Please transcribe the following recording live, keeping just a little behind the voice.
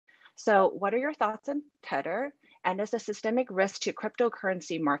So, what are your thoughts on Tether and is a systemic risk to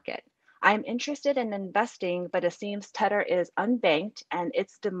cryptocurrency market? I'm interested in investing, but it seems Tether is unbanked and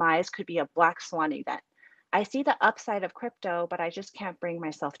its demise could be a black swan event. I see the upside of crypto, but I just can't bring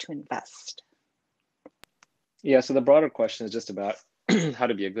myself to invest. Yeah, so the broader question is just about how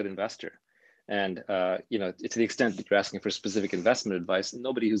to be a good investor. And to the extent that you're asking for specific investment advice,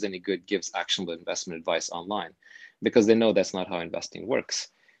 nobody who's any good gives actionable investment advice online because they know that's not how investing works.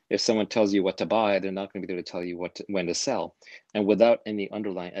 If someone tells you what to buy, they're not going to be able to tell you when to sell. And without any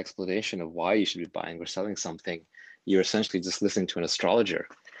underlying explanation of why you should be buying or selling something, you're essentially just listening to an astrologer.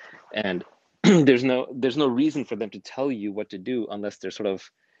 And there's no reason for them to tell you what to do unless they're sort of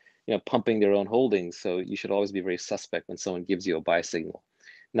pumping their own holdings. So you should always be very suspect when someone gives you a buy signal.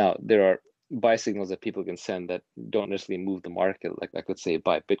 Now, there are buy signals that people can send that don't necessarily move the market, like I could say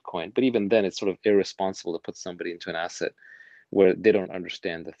buy Bitcoin, but even then it's sort of irresponsible to put somebody into an asset where they don't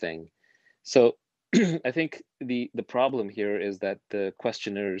understand the thing. So I think the problem here is that the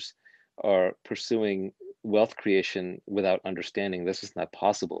questioners are pursuing wealth creation without understanding this is not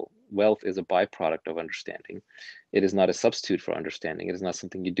possible. Wealth is a byproduct of understanding. It is not a substitute for understanding. It is not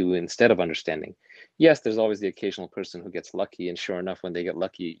something you do instead of understanding. Yes, there's always the occasional person who gets lucky, and sure enough, when they get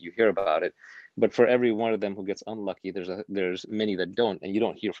lucky, you hear about it. But for every one of them who gets unlucky, there's many that don't, and you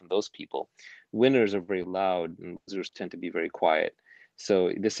don't hear from those people. Winners are very loud, and losers tend to be very quiet.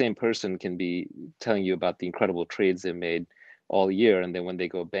 So the same person can be telling you about the incredible trades they made all year, and then when they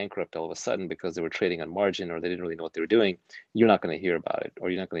go bankrupt all of a sudden because they were trading on margin or they didn't really know what they were doing, you're not going to hear about it, or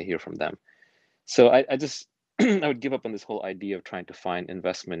you're not going to hear from them. So I just I would give up on this whole idea of trying to find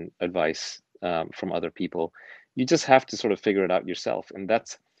investment advice from other people. You just have to sort of figure it out yourself, and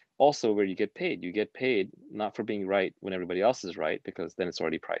that's also where you get paid. You get paid not for being right when everybody else is right, because then it's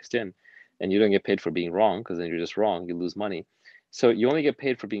already priced in, and you don't get paid for being wrong because then you're just wrong. You lose money. So you only get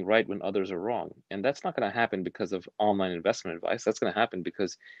paid for being right when others are wrong. And that's not going to happen because of online investment advice. That's going to happen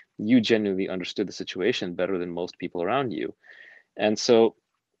because you genuinely understood the situation better than most people around you. And so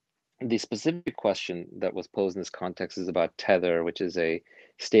the specific question that was posed in this context is about Tether, which is a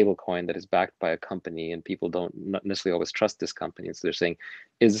stable coin that is backed by a company, and people don't not necessarily always trust this company. And so they're saying,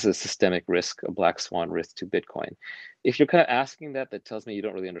 is this a systemic risk, a black swan risk to Bitcoin? If you're kind of asking that, that tells me you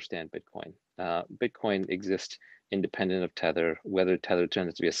don't really understand Bitcoin. Bitcoin exists independent of Tether, whether Tether turns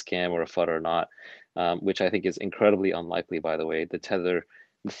out to be a scam or a FUD or not, which I think is incredibly unlikely, by the way. The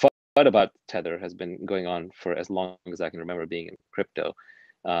FUD about Tether has been going on for as long as I can remember being in crypto.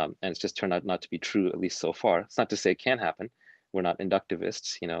 And it's just turned out not to be true, at least so far. It's not to say it can't happen. We're not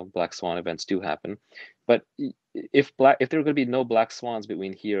inductivists, black swan events do happen. But if there were going to be no black swans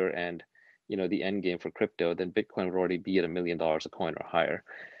between here and the end game for crypto, then Bitcoin would already be at $1 million a coin or higher.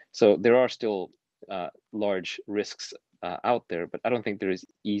 So there are still large risks out there, but I don't think they're as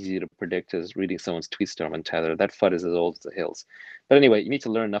easy to predict as reading someone's tweet storm on Tether. That FUD is as old as the hills. But anyway, you need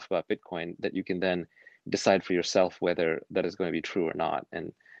to learn enough about Bitcoin that you can then decide for yourself whether that is going to be true or not.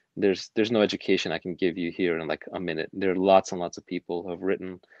 And there's no education I can give you here in like a minute. There are lots and lots of people who have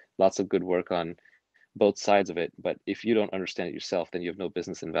written lots of good work on both sides of it, but if you don't understand it yourself, then you have no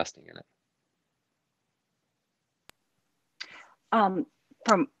business investing in it.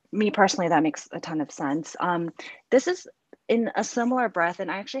 From me personally, that makes a ton of sense. This is in a similar breath,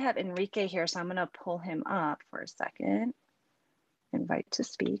 and I actually have Enrique here, so I'm going to pull him up for a second. Invite to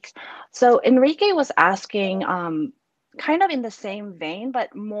speak. So Enrique was asking kind of in the same vein,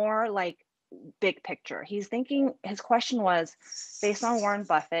 but more like big picture. He's thinking, his question was based on Warren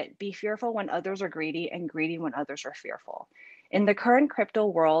Buffett, be fearful when others are greedy and greedy when others are fearful. In the current crypto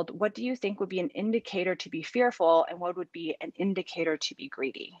world, what do you think would be an indicator to be fearful and what would be an indicator to be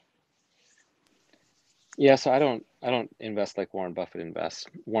greedy? Yeah, so I don't invest like Warren Buffett invests.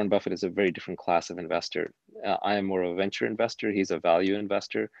 Warren Buffett is a very different class of investor. I am more of a venture investor. He's a value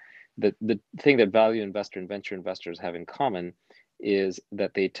investor. The thing that value investor and venture investors have in common is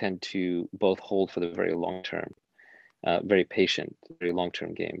that they tend to both hold for the very long term, very patient, very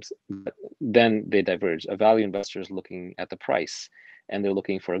long-term games. But then they diverge. A value investor is looking at the price, and they're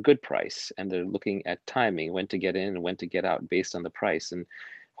looking for a good price, and they're looking at timing, when to get in and when to get out based on the price. And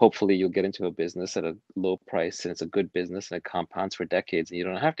hopefully you'll get into a business at a low price and it's a good business and it compounds for decades and you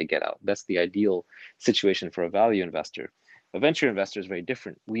don't have to get out. That's the ideal situation for a value investor. A venture investor is very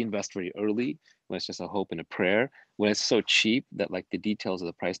different. We invest very early when it's just a hope and a prayer. When it's so cheap that like the details of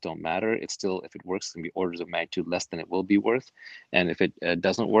the price don't matter, it's still, if it works, it's going to be orders of magnitude less than it will be worth. And if it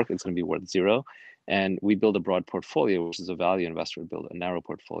doesn't work, it's going to be worth zero. And we build a broad portfolio, which is a value investor would build a narrow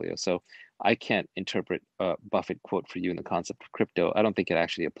portfolio. So I can't interpret a Buffett quote for you in the concept of crypto. I don't think it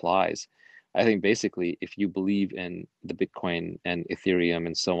actually applies. I think basically, if you believe in the Bitcoin and Ethereum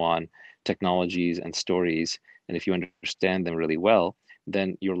and so on technologies and stories, and if you understand them really well,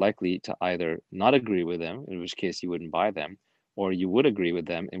 then you're likely to either not agree with them, in which case you wouldn't buy them, or you would agree with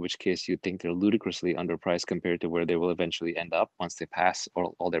them, in which case you think they're ludicrously underpriced compared to where they will eventually end up once they pass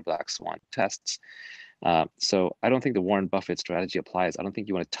all their black swan tests. So I don't think the Warren Buffett strategy applies. I don't think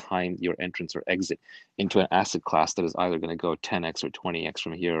you want to time your entrance or exit into an asset class that is either going to go 10x or 20x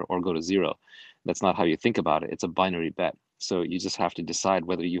from here or go to zero. That's not how you think about it. It's a binary bet. So you just have to decide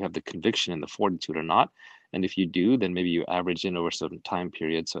whether you have the conviction and the fortitude or not. And if you do, then maybe you average in over a certain time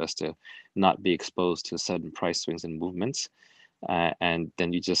period so as to not be exposed to sudden price swings and movements. And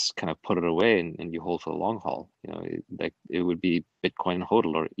then you just kind of put it away and you hold for the long haul. Like it would be Bitcoin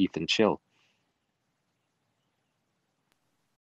hodl or ETH and chill.